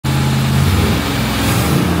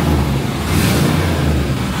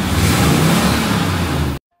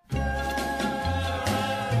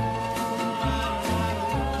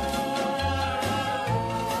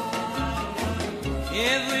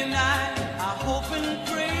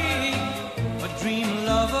dream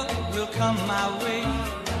lover will come my way,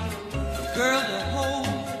 a girl to hold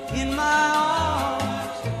in my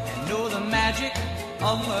arms and know the magic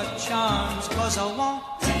of her charms. 'Cause I want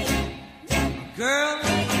a girl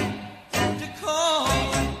to call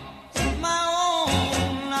my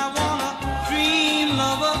own. I want a dream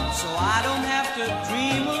lover so I don't have to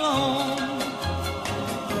dream alone.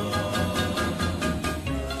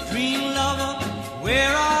 Dream lover,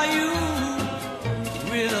 where are you?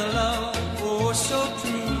 With a love oh so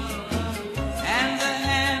true, and the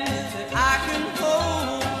hand that I can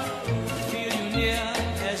hold, feel you near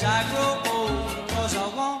as I grow old. 'Cause I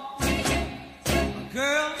want a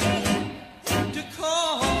girl to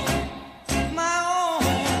call my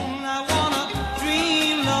own. I want a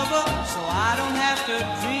dream lover so I don't have to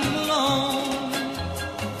dream alone.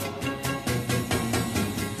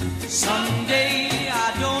 Someday I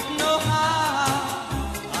don't know how,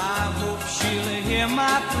 I hope she'll hear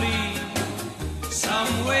my plea.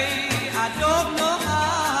 Some way I don't know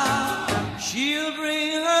how, she'll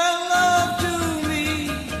bring her love to me.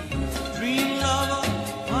 Dream lover,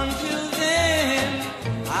 until then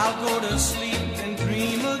I'll go to sleep and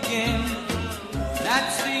dream again.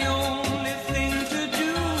 That's the only thing to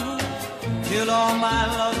do till all my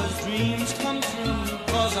lover's dreams come true.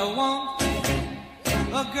 'Cause I want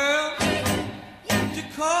a girl to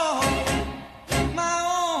call my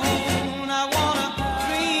own. I want a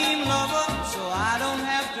dream lover so I don't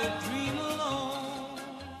have to dream alone.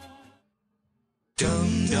 Dum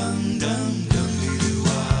dum dum dum doo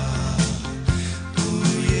ah. Ooh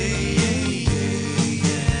yeah yeah yeah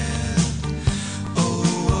yeah. Oh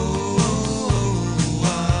oh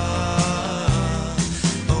oh ah.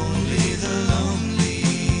 Only the lonely,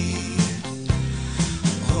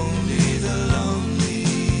 only the lonely,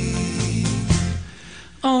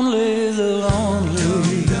 Only the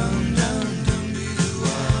lonely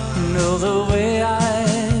know the way I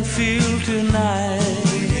feel tonight.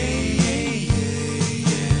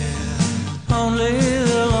 Only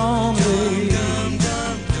the lonely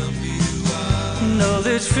know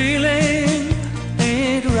this feeling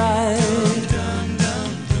ain't right.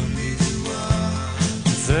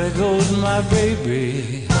 There goes my baby,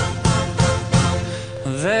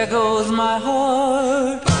 there goes my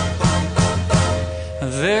heart.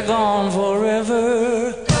 They're gone forever,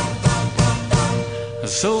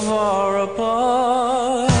 so far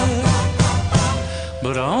apart.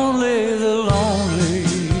 But only the lonely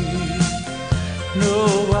know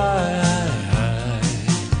why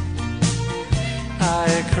I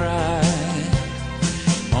cry.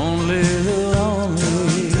 Only the lonely.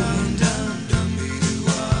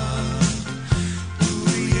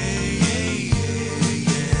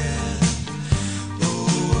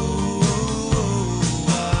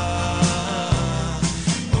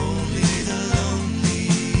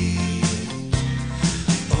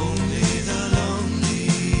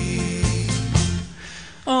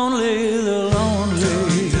 Only the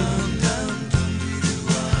lonely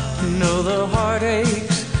know the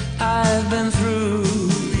heartaches I've been through.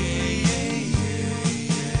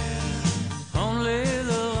 Only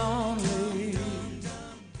the lonely.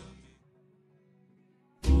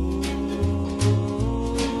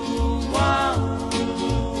 Wow.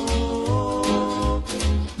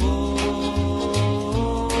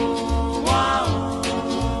 Wow.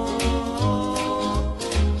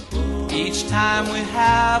 Each time we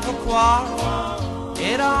have a quarrel,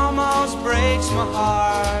 it almost breaks my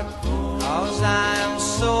heart. 'Cause I am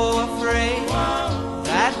so afraid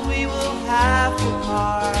that we will have to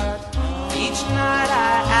part. Each night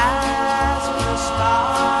I ask the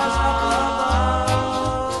stars up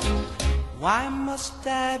above, why must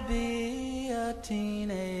I be a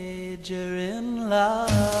teenager in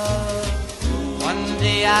love? One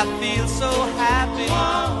day I feel so happy,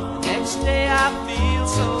 the next day I feel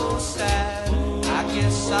so sad. I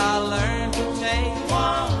guess I'll learn to take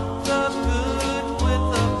the good with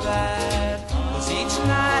the bad. 'Cause each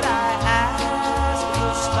night I ask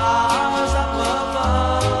the stars up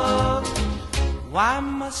above, why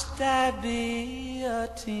must I be a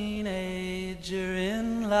teenager in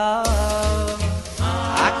love?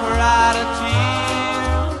 I cried a tear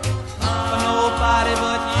for nobody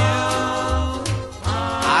but you.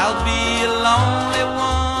 I'll be a lonely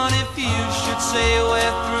one if you should say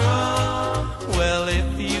we're through. Well, if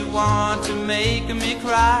you want to make me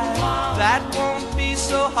cry, that won't be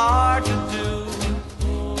so hard to do.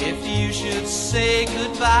 If you should say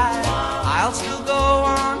goodbye, I'll still go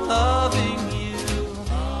on loving you.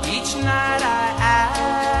 Each night I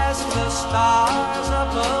ask the stars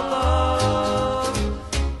up above,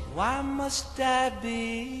 why must I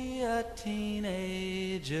be a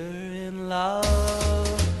teenager in love?